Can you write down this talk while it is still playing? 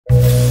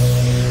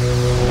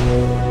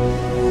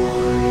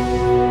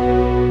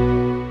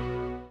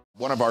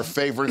one of our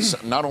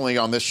favorites, not only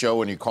on this show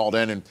when you called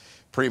in and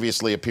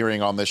previously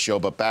appearing on this show,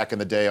 but back in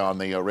the day on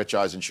the Rich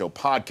Eisen Show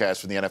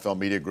podcast from the NFL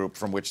Media Group,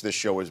 from which this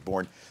show was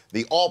born,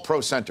 the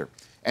All-Pro Center,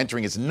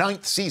 entering his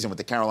 9th season with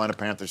the Carolina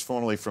Panthers,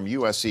 formerly from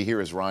USC.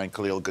 Here is Ryan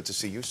Kalil. Good to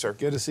see you, sir.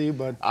 Good to see you,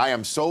 bud. I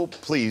am so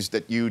pleased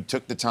that you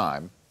took the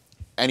time,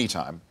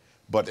 anytime,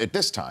 but at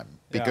this time,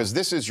 because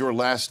this is your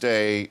last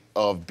day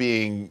of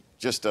being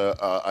just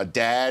a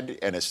dad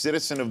and a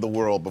citizen of the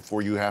world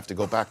before you have to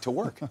go back to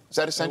work. Is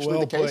that essentially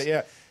the case?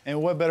 Yeah. And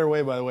what better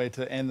way, by the way,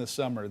 to end the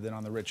summer than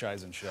on the Rich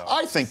Eisen Show?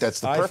 I think that's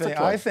the perfect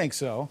way. I think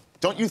so.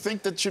 Don't you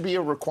think that should be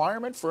a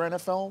requirement for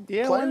NFL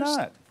players? Why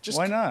not?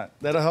 Why not?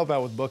 That'll help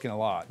out with booking a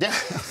lot. Yeah.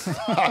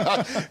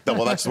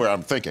 Well, that's where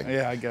I'm thinking.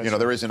 Yeah, I guess. You know,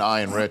 there is an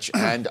I in Rich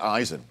and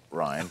Eisen,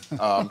 Ryan.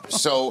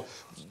 So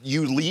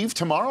you leave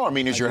tomorrow? I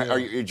mean, is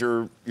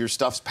your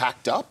stuff's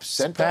packed up?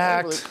 Sent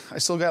packed. I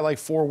still got like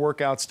 4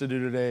 workouts to do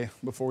today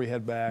before we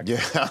head back.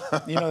 Yeah.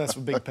 You know, that's a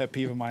big pet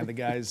peeve of mine. The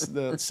guys,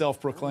 the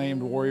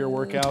self-proclaimed warrior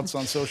workouts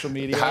on social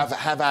media.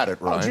 Have at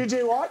it, Ryan. Oh,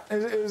 J.J. Watt?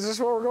 Is this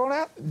what we're going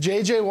at?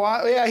 J.J.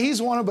 Watt. Yeah,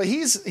 he's one of, but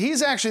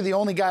he's actually the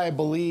only guy I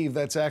believe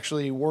that's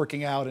actually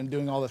working out and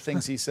doing all the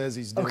things he says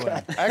he's doing.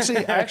 Okay. I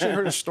actually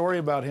heard a story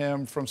about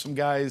him from some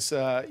guys.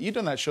 You've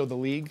done that show, The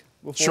League,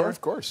 before? Sure, of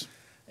course.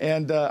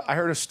 And I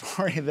heard a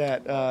story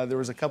that there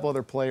was a couple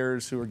other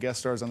players who were guest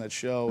stars on that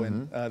show,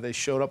 and they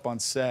showed up on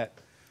set,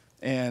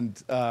 and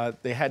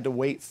they had to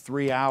wait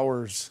 3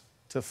 hours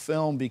to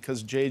film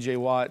because J.J.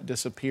 Watt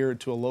disappeared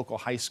to a local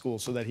high school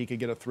so that he could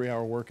get a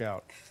 3-hour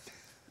workout.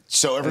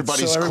 So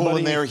everybody's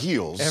cooling their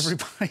heels.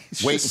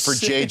 Everybody's waiting for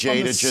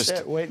JJ to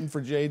just waiting for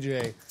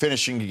JJ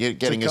finishing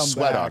getting his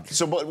sweat on.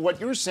 So, but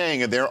what you're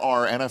saying, there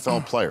are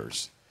NFL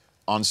players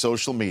on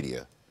social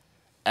media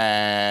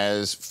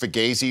as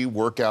Fugazi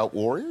workout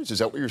warriors. Is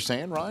that what you're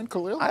saying, Ryan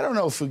Kalil? I don't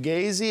know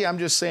Fugazi. I'm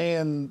just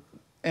saying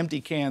empty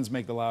cans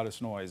make the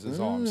loudest noise. Is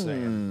all I'm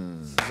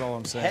saying. Is all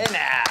I'm saying. Hey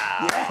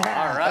now.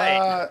 Yeah. All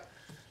right.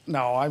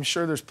 No, I'm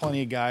sure there's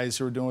plenty of guys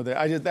who are doing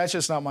it. That's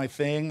just not my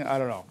thing. I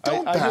don't know.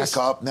 Don't back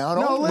up now.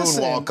 Don't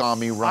moonwalk on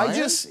me,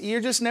 Ryan.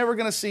 You're just never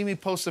going to see me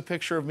post a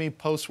picture of me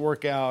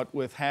post-workout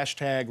with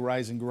hashtag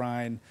rise and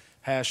grind,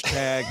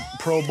 hashtag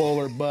Pro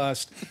Bowler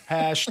bust,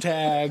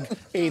 hashtag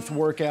 8th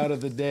workout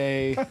of the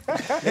day.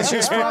 It's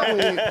just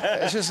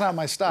not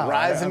my style.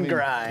 Rise and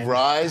grind.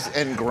 Rise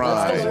and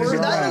grind.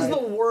 That is the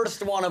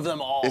worst one of them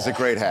all. It's a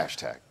great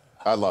hashtag.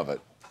 I love it.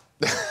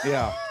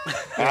 Yeah.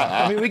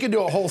 I mean, we could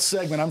do a whole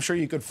segment. I'm sure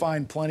you could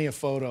find plenty of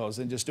photos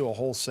and just do a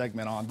whole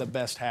segment on the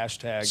best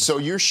hashtags. So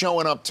you're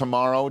showing up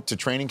tomorrow to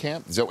training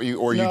camp? Is that what you,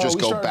 or you just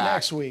go back?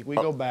 Next week. We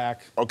go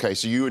back. Okay,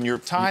 so you and your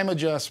time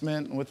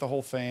adjustment with the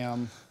whole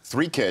fam.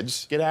 3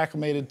 kids. Get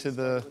acclimated to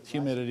the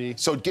humidity.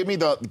 So give me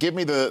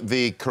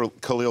the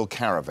Kalil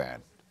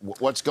caravan.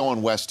 What's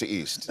going west to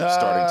east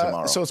starting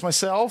tomorrow? So it's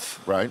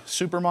myself, right?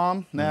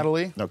 Supermom,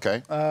 Natalie.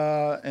 Okay.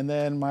 And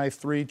then my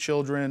 3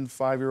 children,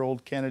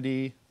 5-year-old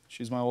Kennedy.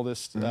 She's my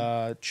oldest.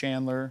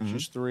 Chandler,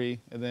 she's 3.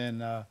 And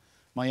then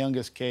my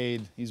youngest,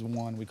 Cade, he's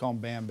 1. We call him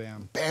Bam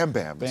Bam. Bam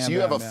Bam. So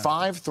you have a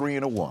 5, 3,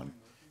 and a 1.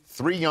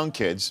 3 young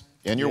kids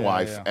and your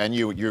wife, and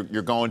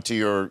you're going to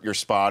your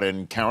spot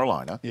in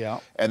Carolina. Yeah.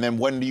 And then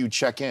when do you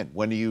check in?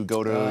 When do you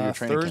go to your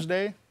training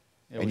Thursday. camp?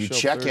 Yeah, and you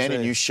check in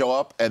and you show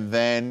up and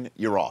then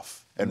you're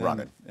off and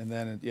running. And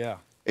then, yeah.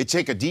 You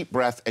take a deep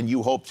breath and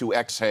you hope to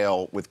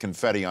exhale with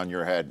confetti on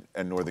your head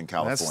in Northern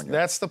California.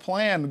 That's the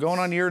plan. Going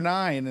on year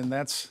 9, and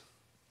that's...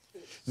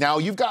 Now,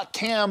 you've got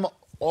Cam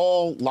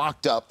all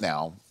locked up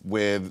now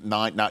with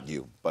not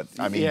you, but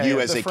I mean you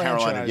as a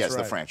Carolina,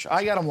 the franchise.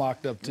 I got him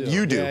locked up too.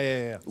 You do.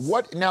 Yeah.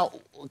 What now?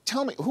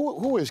 Tell me,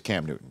 who is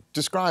Cam Newton?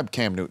 Describe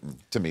Cam Newton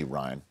to me,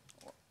 Ryan.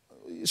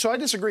 So I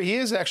disagree. He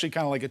is actually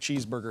kind of like a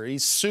cheeseburger.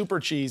 He's super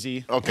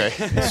cheesy. Okay.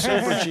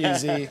 Super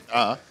cheesy.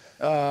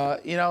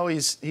 You know,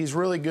 he's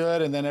really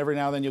good, and then every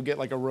now and then you'll get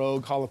like a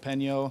rogue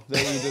jalapeno that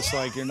you just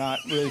like you're not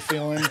really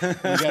feeling. You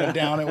got to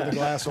down it with a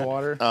glass of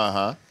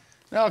water.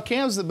 No,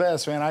 Cam's the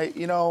best, man.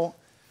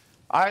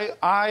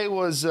 I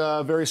was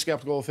very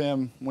skeptical of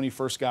him when he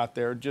first got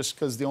there, just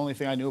because the only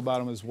thing I knew about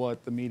him is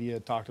what the media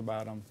talked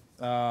about him.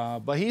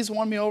 But he's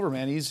won me over,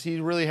 man. He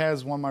really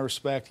has won my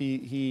respect.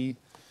 He's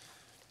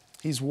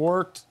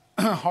worked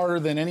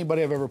harder than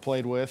anybody I've ever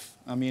played with.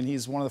 I mean,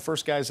 he's one of the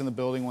first guys in the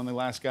building, one of the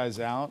last guys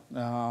out.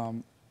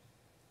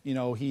 You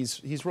know,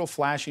 he's real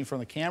flashy in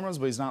front of the cameras,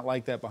 but he's not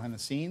like that behind the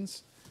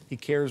scenes. He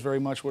cares very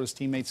much what his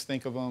teammates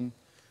think of him.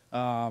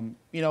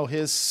 You know,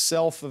 his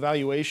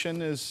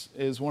self-evaluation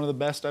is one of the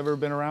best I've ever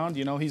been around.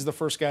 You know, he's the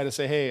first guy to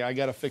say, hey, I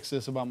got to fix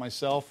this about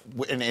myself.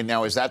 And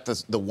now, is that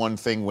the one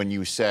thing when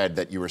you said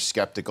that you were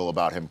skeptical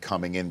about him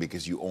coming in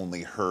because you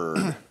only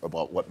heard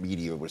about what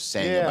media was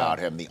saying about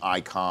him, the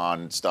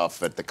icon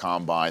stuff at the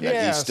Combine,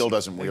 that he still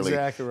doesn't really...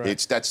 Exactly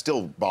right. That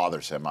still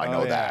bothers him, I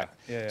know that.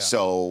 Yeah.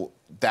 So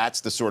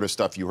that's the sort of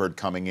stuff you heard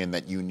coming in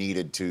that you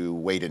needed to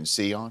wait and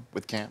see on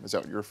with Cam? Is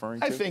that what you're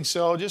referring to? I think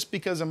so, just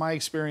because in my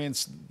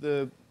experience,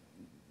 the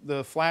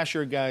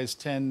flashier guys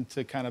tend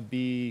to kind of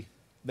be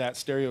that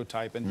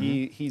stereotype, and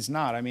he's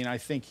not. I mean, I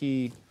think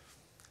he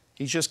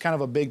he's just kind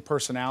of a big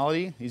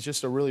personality. He's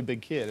just a really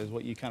big kid, is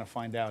what you kind of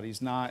find out.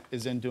 He's not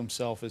as into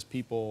himself as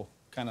people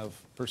kind of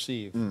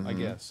perceive, I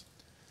guess.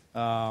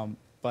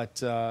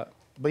 But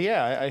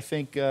yeah, I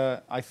think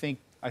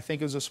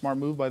it was a smart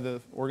move by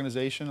the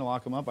organization to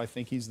lock him up. I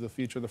think he's the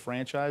future of the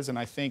franchise, and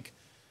I think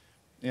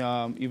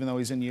even though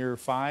he's in year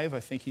 5, I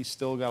think he's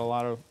still got a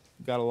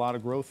lot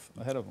of growth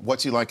ahead of him.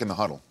 What's he like in the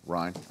huddle,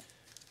 Ryan?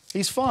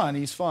 He's fun.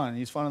 He's fun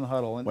in the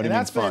huddle, and, What do you mean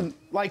that's fun? been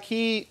like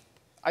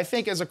I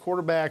think as a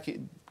quarterback,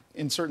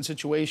 in certain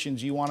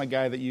situations, you want a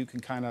guy that you can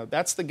kind of.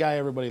 That's the guy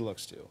everybody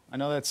looks to. I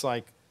know that's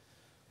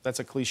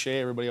a cliche.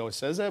 Everybody always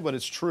says that, but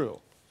it's true.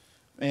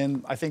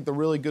 And I think the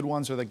really good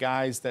ones are the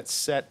guys that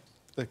set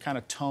the kind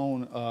of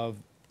tone of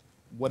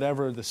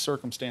whatever the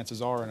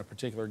circumstances are in a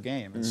particular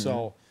game. And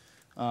so,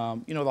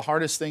 the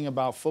hardest thing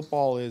about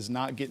football is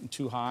not getting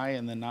too high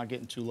and then not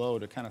getting too low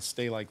to kind of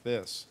stay like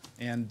this.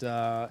 And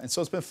so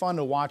it's been fun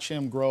to watch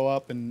him grow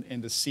up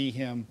and to see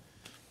him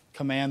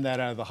command that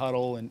out of the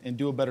huddle and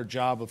do a better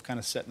job of kind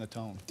of setting the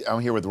tone. I'm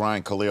here with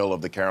Ryan Kalil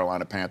of the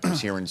Carolina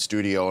Panthers here in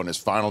studio on his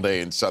final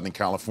day in Southern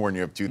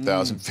California of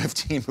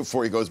 2015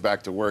 before he goes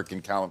back to work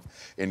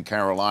in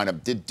Carolina.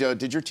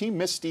 Did your team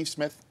miss Steve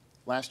Smith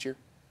last year?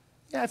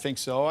 Yeah, I think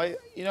so.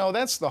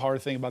 That's the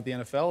hard thing about the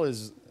NFL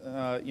is,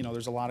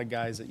 there's a lot of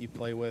guys that you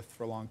play with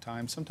for a long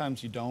time.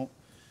 Sometimes you don't.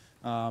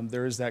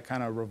 There is that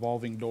kind of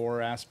revolving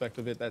door aspect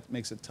of it that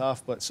makes it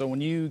tough. But so when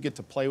you get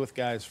to play with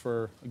guys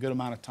for a good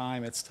amount of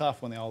time, it's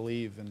tough when they all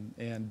leave.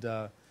 And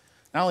not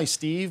only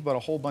Steve, but a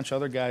whole bunch of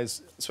other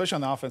guys, especially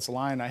on the offensive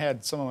line. I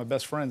had some of my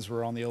best friends who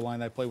were on the O-line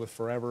that I played with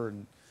forever,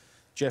 and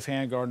Jeff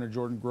Handgardner,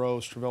 Jordan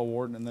Gross, Travell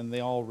Wharton, and then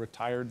they all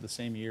retired the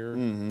same year.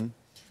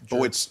 But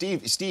with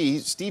Steve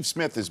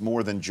Smith is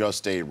more than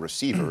just a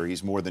receiver.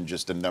 He's more than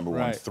just a number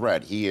one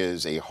threat. He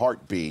is a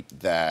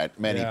heartbeat that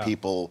many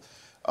people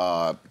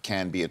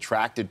can be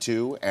attracted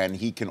to, and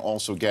he can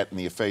also get in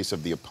the face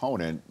of the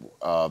opponent.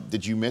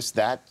 Did you miss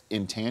that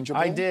intangible?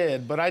 I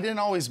did, but I didn't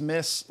always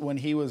miss when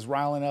he was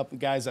riling up the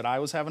guys that I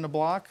was having to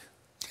block.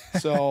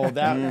 So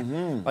that,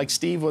 like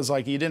Steve was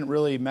like, you didn't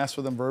really mess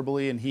with him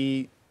verbally, and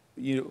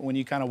when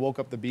you kind of woke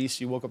up the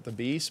beast, you woke up the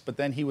beast. But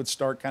then he would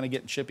start kind of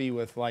getting chippy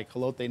with like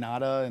Halote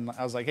Nada, and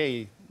I was like,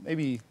 hey,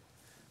 maybe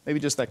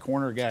just that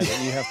corner guy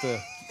that you have to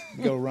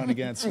go run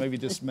against. Maybe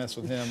just mess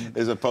with him.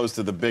 As opposed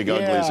to the big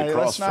uglies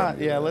across from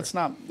you. Yeah, let's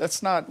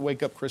not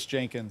wake up Chris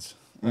Jenkins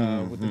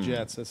with the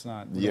Jets. That's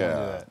not.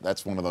 Yeah,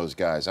 that's one of those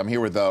guys. I'm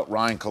here with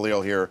Ryan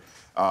Kalil here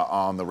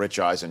on the Rich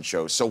Eisen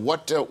Show. So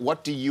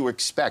what do you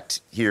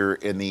expect here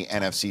in the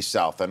NFC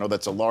South? I know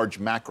that's a large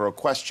macro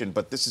question,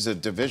 but this is a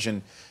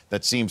division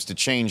that seems to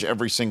change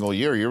every single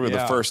year. You were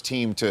the first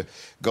team to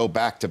go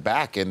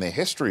back-to-back in the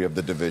history of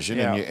the division,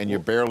 and you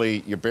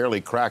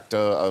barely cracked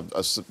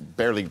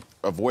barely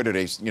avoided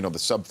the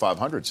sub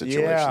 500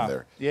 situation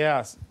there.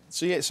 Yeah.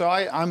 So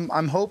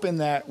I'm hoping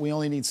that we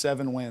only need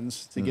 7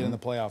 wins to get in the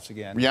playoffs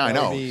again. Yeah, I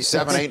know.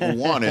 7, 8, and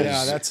 1 is.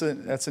 Yeah,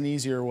 that's an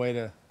easier way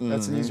to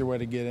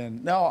get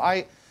in. No,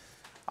 I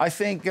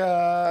think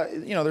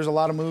there's a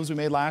lot of moves we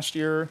made last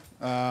year.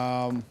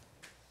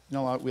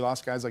 We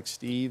lost guys like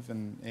Steve,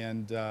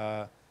 and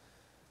there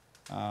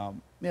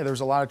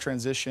was a lot of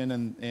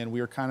transition, and we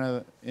were kind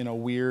of in a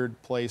weird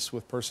place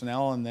with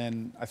personnel. And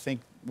then I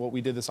think what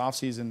we did this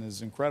offseason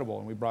is incredible.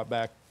 And we brought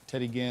back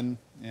Teddy Ginn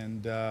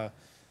and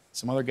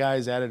some other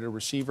guys, added a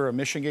receiver, a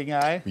Michigan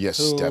guy. Yes,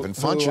 Devin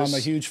Funchess. Who I'm a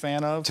huge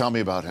fan of. Tell me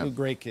about him.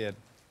 Great kid.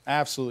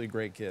 Absolutely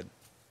great kid.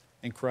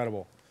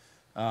 Incredible.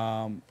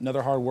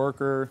 Another hard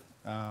worker.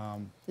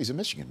 He's a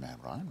Michigan man,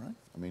 Ryan, right?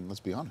 I mean, let's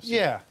be honest.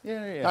 Yeah.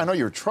 I know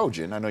you're a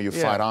Trojan. I know you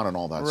fight on and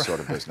all that sort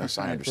of business.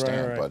 I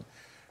understand,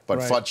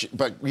 but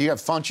you have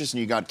Funchess and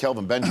you got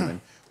Kelvin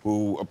Benjamin,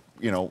 who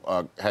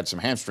had some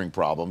hamstring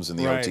problems in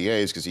the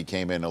OTAs because he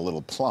came in a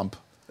little plump,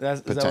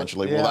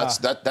 potentially. Well,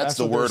 that's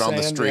the word on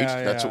the street.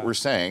 That's what we're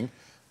saying.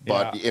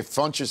 But if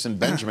Funchess and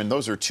Benjamin,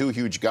 those are 2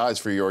 huge guys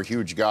for your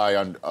huge guy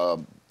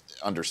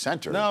under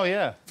center.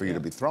 For you to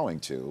be throwing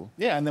to.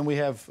 Yeah, and then we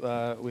have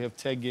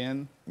Ted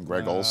Ginn, and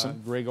Greg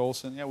Olsen. Greg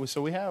Olsen. Yeah,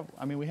 so we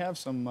have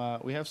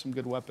some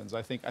good weapons.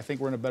 I think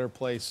we're in a better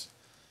place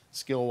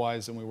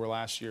skill-wise than we were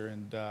last year,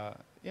 and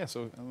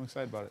so I'm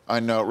excited about it. I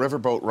know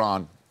Riverboat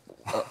Ron.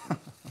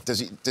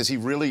 Does he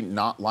really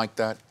not like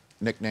that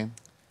nickname,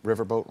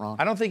 Riverboat Ron?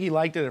 I don't think he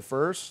liked it at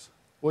first,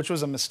 which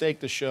was a mistake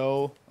to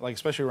show, like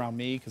especially around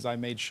me, because I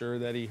made sure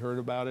that he heard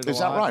about it. Is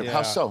that right? Yeah.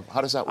 How so?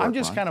 How does that work? I'm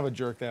just Ron? kind of a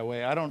jerk that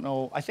way. I don't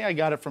know. I think I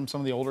got it from some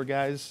of the older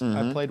guys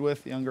I played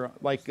with, younger,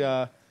 like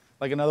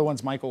another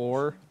one's Michael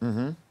Orr.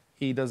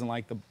 He doesn't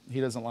like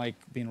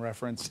being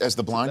referenced as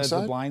the blind side.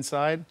 As the blind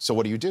side. So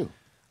what do you do?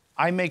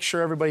 I make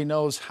sure everybody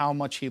knows how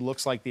much he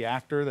looks like the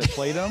actor that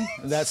played him.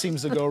 That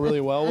seems to go really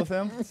well with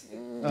him.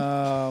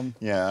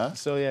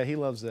 So yeah, he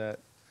loves that.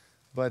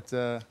 But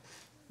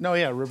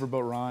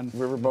Riverboat Ron.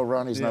 Riverboat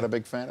Ron, he's not a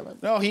big fan of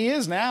it? No, he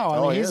is now.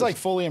 I mean, he's like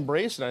fully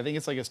embraced it. I think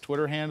it's like his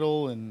Twitter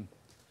handle and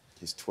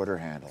his Twitter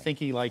handle. I think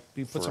he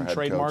put some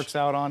trademarks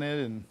out on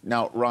it. And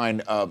now,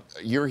 Ryan,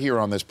 you're here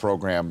on this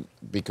program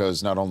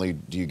because not only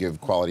do you give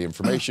quality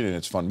information and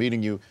it's fun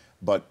meeting you,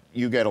 but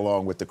you get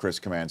along with the Chris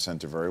Command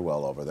Center very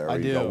well over there. I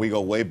do. We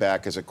go way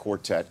back as a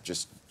quartet,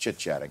 just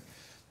chit-chatting.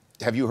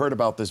 Have you heard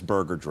about this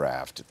burger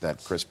draft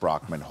that Chris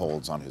Brockman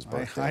holds on his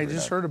birthday? I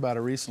just heard about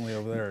it recently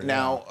over there.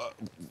 Now,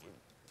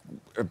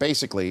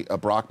 basically,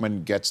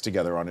 Brockman gets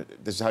together on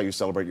it. This is how you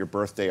celebrate your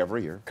birthday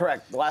every year.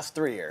 Correct. The last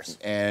 3 years.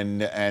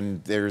 And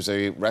there's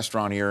a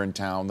restaurant here in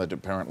town that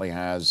apparently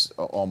has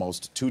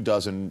almost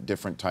 24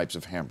 different types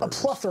of hamburgers.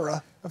 A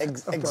plethora of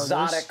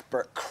Exotic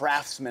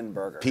craftsman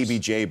burgers.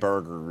 PBJ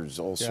burgers,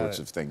 all sorts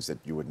of things that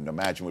you wouldn't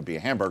imagine would be a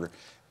hamburger.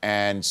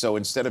 And so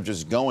instead of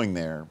just going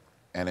there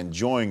and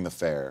enjoying the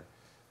fare,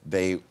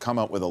 they come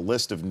up with a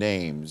list of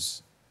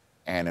names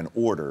and an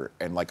order,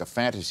 and like a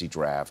fantasy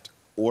draft,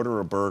 order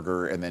a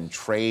burger and then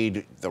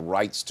trade the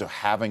rights to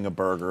having a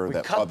burger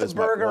that others might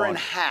want. We cut the burger in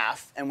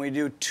half, and we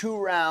do 2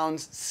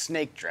 rounds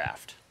snake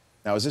draft.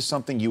 Now, is this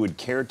something you would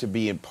care to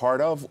be a part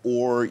of,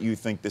 or you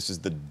think this is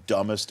the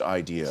dumbest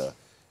idea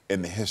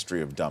in the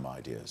history of dumb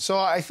ideas? So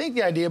I think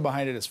the idea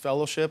behind it is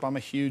fellowship. I'm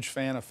a huge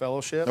fan of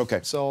fellowship.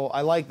 Okay. So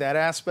I like that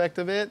aspect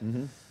of it.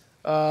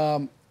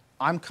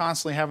 I'm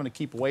constantly having to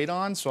keep weight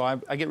on, so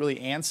I get really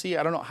antsy.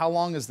 I don't know, how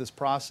long is this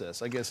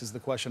process, I guess is the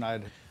question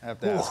I'd have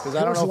to ask. Because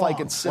I don't know if I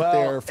could sit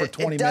there for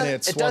 20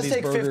 minutes It while does these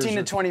take burgers 15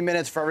 to 20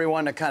 minutes for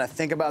everyone to kind of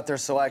think about their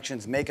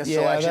selections, make a Yeah,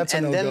 selection, that's a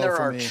and then no-go there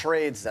for are me.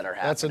 trades that are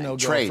happening. That's a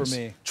no-go for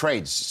me.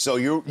 Trades. So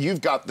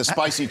you've got the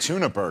spicy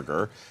tuna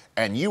burger,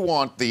 and you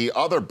want the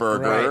other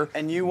burger. Right.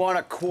 And you want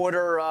a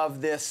quarter of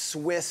this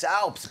Swiss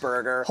Alps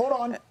burger.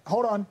 Hold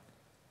on.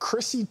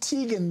 Chrissy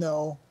Teigen,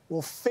 though,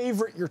 will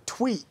favorite your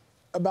tweet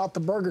about the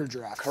burger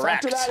draft.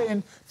 Correct.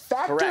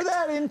 Factor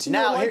that into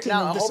your liking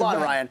now of this hold on,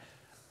 event. Ryan.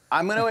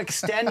 I'm going to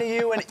extend to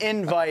you an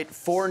invite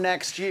for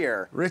next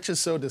year. Rich is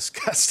so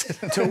disgusted.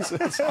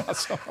 It's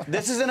awesome.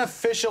 This is an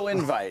official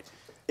invite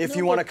if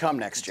you want to come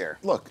next year.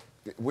 Look,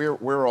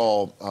 we're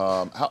all.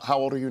 How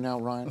old are you now,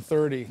 Ryan?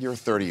 30. You're a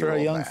 30-year-old You're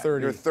a young man.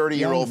 30. You're a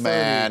 30-year-old Young 30.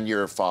 man.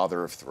 You're a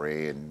father of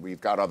 3, and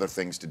we've got other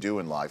things to do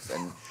in life.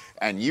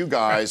 And you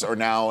guys are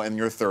now in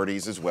your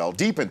 30s as well,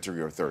 deep into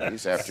your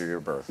 30s after your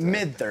birthday.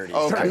 Mid-30s.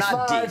 Okay. I'm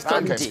not deep.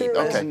 I'm Okay. deep.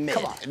 Okay. Mid.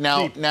 Come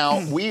on.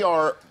 Now we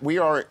are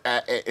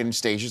in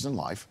stages in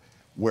life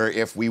where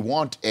if we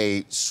want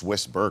a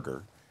Swiss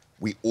burger,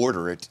 we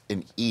order it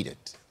and eat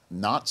it,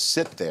 not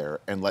sit there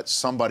and let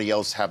somebody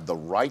else have the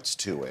rights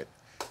to it.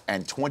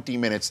 And 20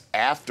 minutes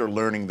after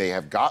learning they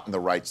have gotten the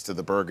rights to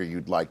the burger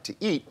you'd like to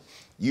eat,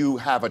 you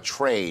have a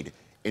trade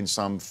in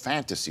some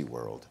fantasy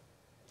world.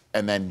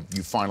 And then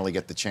you finally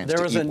get the chance There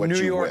to was eat a what New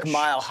you York wish.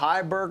 Mile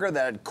High burger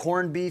that had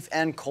corned beef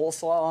and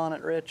coleslaw on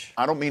it, Rich.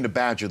 I don't mean to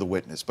badger the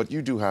witness, but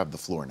you do have the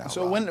floor now.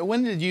 So Ryan.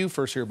 when did you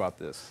first hear about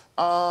this?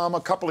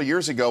 A couple of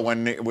years ago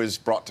when it was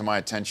brought to my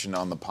attention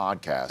on the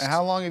podcast. And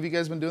how long have you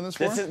guys been doing this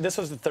for? This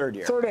was the 3rd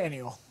year. Third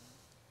annual.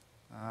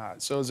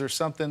 So is there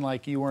something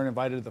like you weren't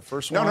invited to the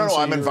first one? No, so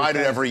I'm you were invited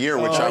kinda- every year,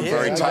 which Oh, I'm yeah,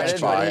 very I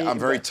touched got by. it. I'm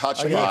very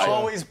touched He by.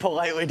 always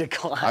politely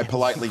declines. I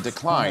politely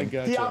decline.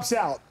 Gotcha. He opts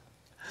out.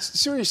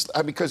 Seriously,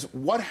 because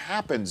what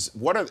happens?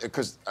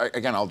 Because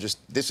again,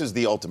 this is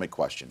the ultimate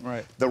question.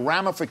 Right. The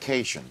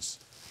ramifications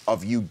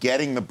of you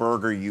getting the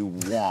burger you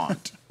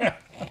want,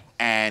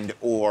 and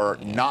or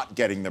not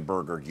getting the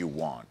burger you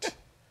want.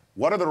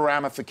 What are the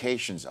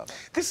ramifications of it?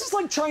 This is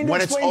like trying to When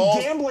it's explain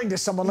all- gambling to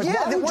someone. Like,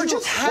 Yeah, why would we're you,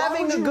 just why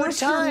having would a you good risk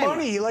time. Your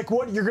money? Like,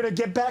 what? You're gonna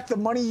get back the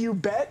money you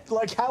bet?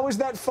 Like, how is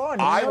that fun?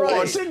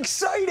 It's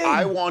exciting.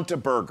 I want a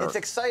burger. It's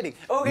exciting.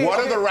 Okay, What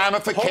okay. are the Hold on a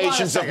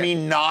ramifications of second. me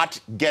not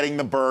getting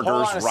the burger's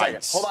Hold on a second.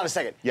 rights? Hold on a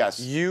second. Yes.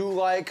 You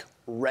like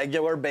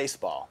regular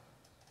baseball?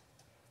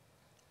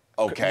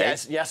 Okay.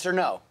 Yes or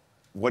no?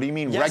 What do you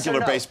mean Yes or regular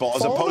no? baseball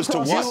as Follow opposed to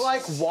the what? You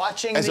like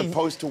watching As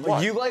opposed to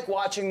what? You like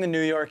watching the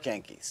New York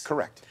Yankees.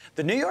 Correct.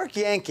 The New York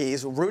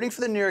Yankees, rooting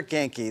for the New York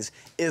Yankees,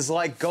 is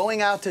like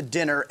going out to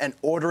dinner and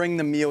ordering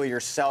the meal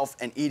yourself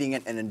and eating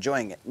it and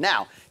enjoying it.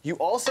 Now, you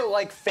also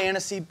like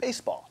fantasy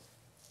baseball.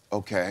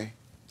 Okay.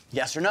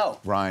 Yes or no?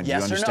 Ryan, do yes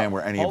you understand or no?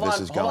 where any Hold of this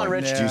on, is hold going? on,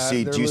 Rich. Do you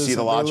see- they're do you see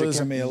the losing- logic They're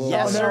losing here? me a little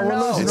Yes bit. or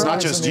no? It's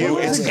not just you,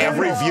 it's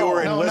every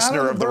viewer and No, listener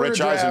not on of the burger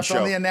Rich Eisen draft, show.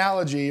 On the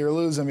analogy, you're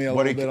losing me a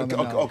What little do you- bit on the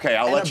analogy. okay,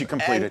 I'll let you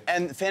complete it.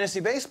 And fantasy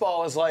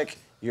baseball is like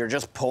you're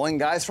just pulling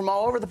guys from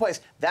all over the place.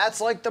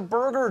 That's like the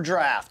burger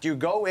draft. You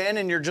go in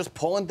and you're just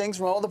pulling things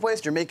from all over the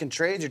place. You're making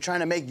trades. You're trying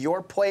to make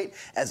your plate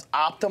as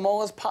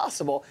optimal as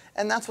possible.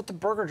 And that's what the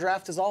burger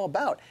draft is all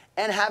about.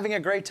 And having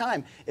a great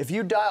time. If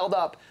you dialed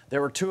up,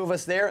 there were 2 of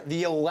us there,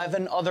 the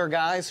 11 other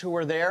guys who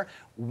were there,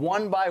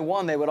 one by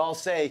one, they would all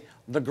say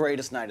the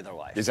greatest night of their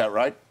life. Is that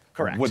right?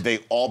 Correct. Would they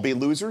all be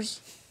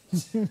losers?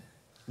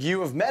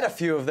 You have met a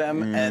few of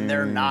them, and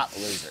they're not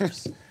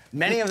losers.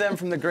 Many of them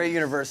from the great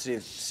University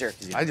of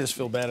Syracuse. I just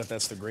feel bad if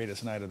that's the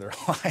greatest night of their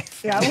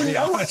life. Yeah, to be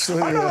honest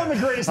with I'm you. not on the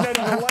greatest night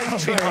of your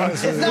life train.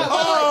 It's not,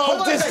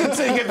 hold on a second.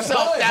 distancing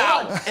himself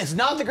Hold on. It's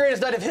not the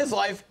greatest night of his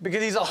life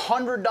because he's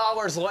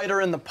 $100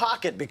 lighter in the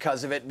pocket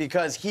because of it,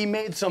 because he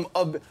made some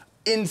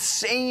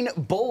insane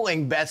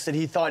bowling bets that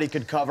he thought he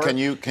could cover. Can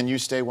you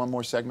stay one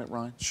more segment,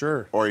 Ryan?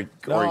 Sure. Or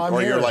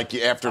you're like,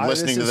 after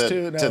listening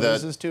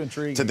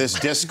to this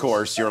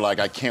discourse, you're like,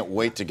 I can't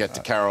wait to get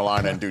to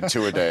Carolina and do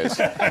two-a-days.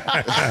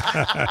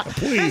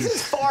 This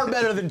is far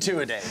better than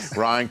two-a-days.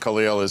 Ryan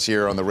Kalil is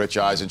here on the Rich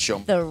Eisen Show.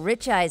 The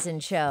Rich Eisen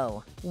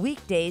Show,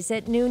 weekdays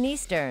at noon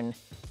Eastern.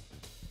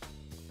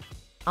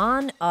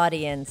 On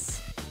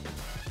Audience.